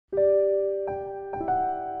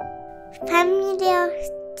familiar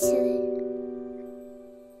to.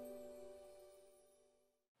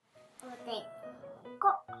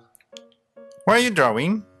 What are you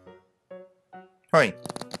drawing? Oi,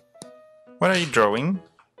 what are you drawing?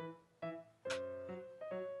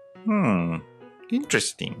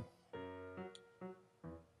 Interesting.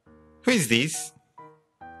 Who is this?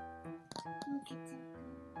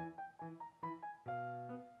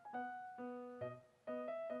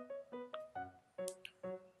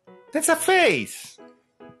 That's a face.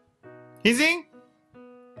 Is he?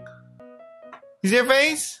 Is it a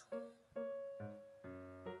face?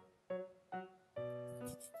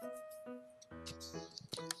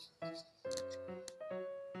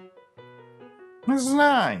 That's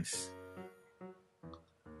nice.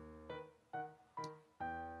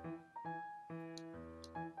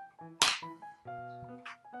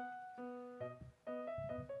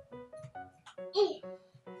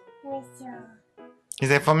 Is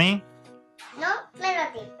that for me? No,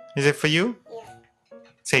 Melody. Is it for you? Yeah.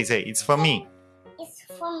 Say, it's for me. It's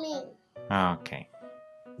for me. Okay.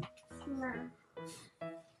 Mom.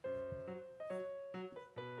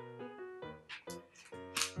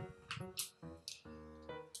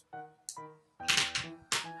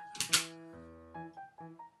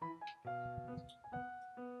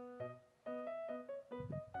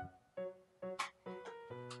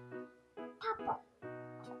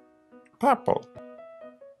 Purple.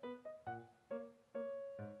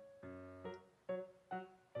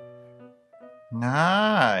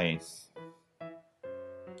 Nice.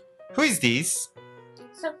 Who is this?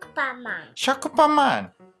 Superman.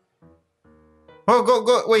 Shakupaman. Oh,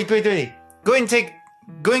 go. Wait. Go and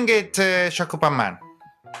get Shakupaman.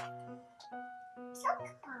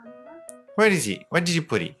 Superman. Where is he? Where did you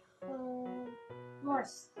put it?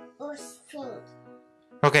 Moose thing.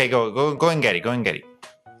 Okay, go and get it.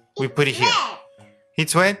 We put it here. Red.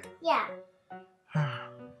 It's wet? Yeah.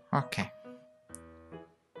 Okay.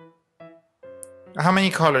 How many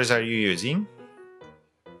colors are you using?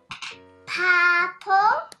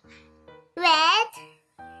 Purple, red,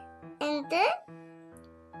 and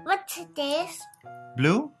what's this?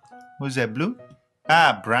 Blue? Who's that blue?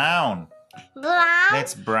 Ah, brown. Brown.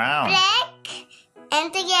 That's brown. Black,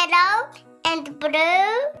 and yellow, and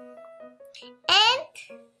blue, and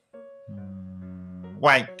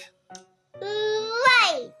White.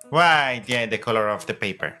 white. White, yeah, the color of the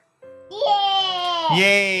paper. Yeah.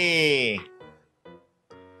 Yay!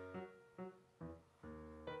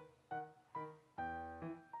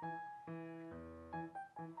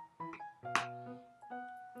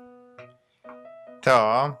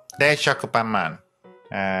 So, there's Shakupaman.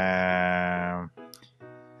 A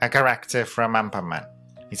character from Ampaman.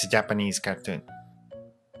 It's a Japanese cartoon.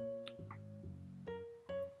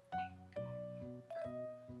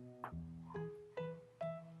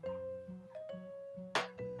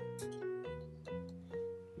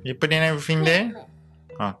 You put in everything there?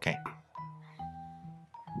 Okay.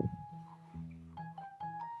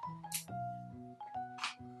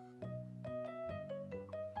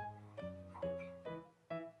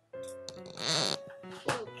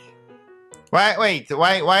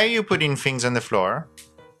 Why are you putting things on the floor?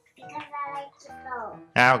 Because I like to go.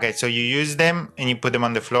 Ah, okay, so you use them and you put them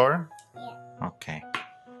on the floor? Yeah. Okay.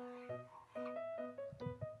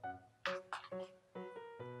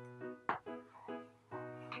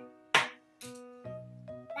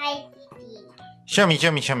 Like it. Show me.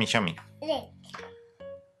 Look.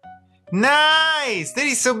 Nice! That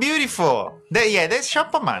is so beautiful. That's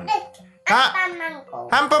Shopperman. Look. Ah. Mango.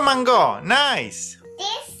 Hampa Mango. Nice.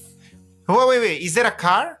 This. Wait. Is that a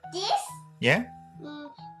car? This. Yeah?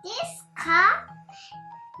 This car.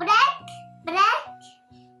 Black,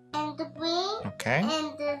 and green. Okay.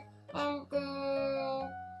 And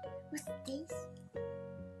what's this?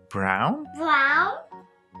 Brown? Brown,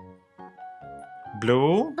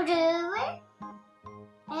 Blue? blue,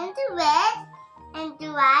 and red, and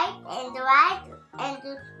white, and white, and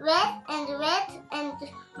red, and red, and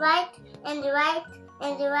white, and white,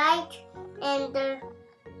 and white, and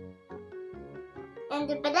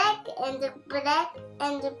black, and black,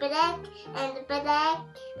 and black, and black.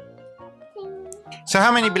 So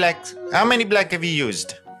how many black have you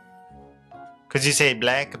used? Because you say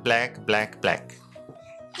black.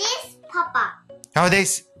 This Papa. Oh,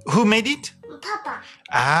 who made it? Papa.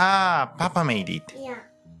 Ah, Papa made it. Yeah.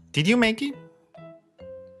 Did you make it?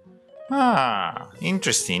 Ah,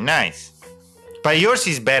 interesting, nice. But yours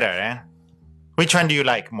is better, eh? Which one do you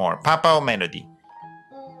like more, Papa or Melody?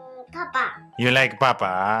 Papa. You like Papa,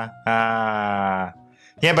 huh? Ah.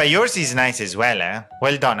 Yeah, but yours is nice as well, eh?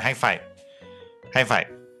 Well done, high five. High five.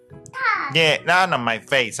 Ah. Yeah, not on my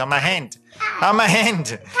face, on my hand. Ah. On my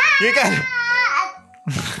hand. You got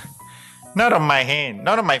not on my hand.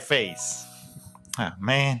 Not on my face. Oh,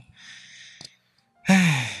 man.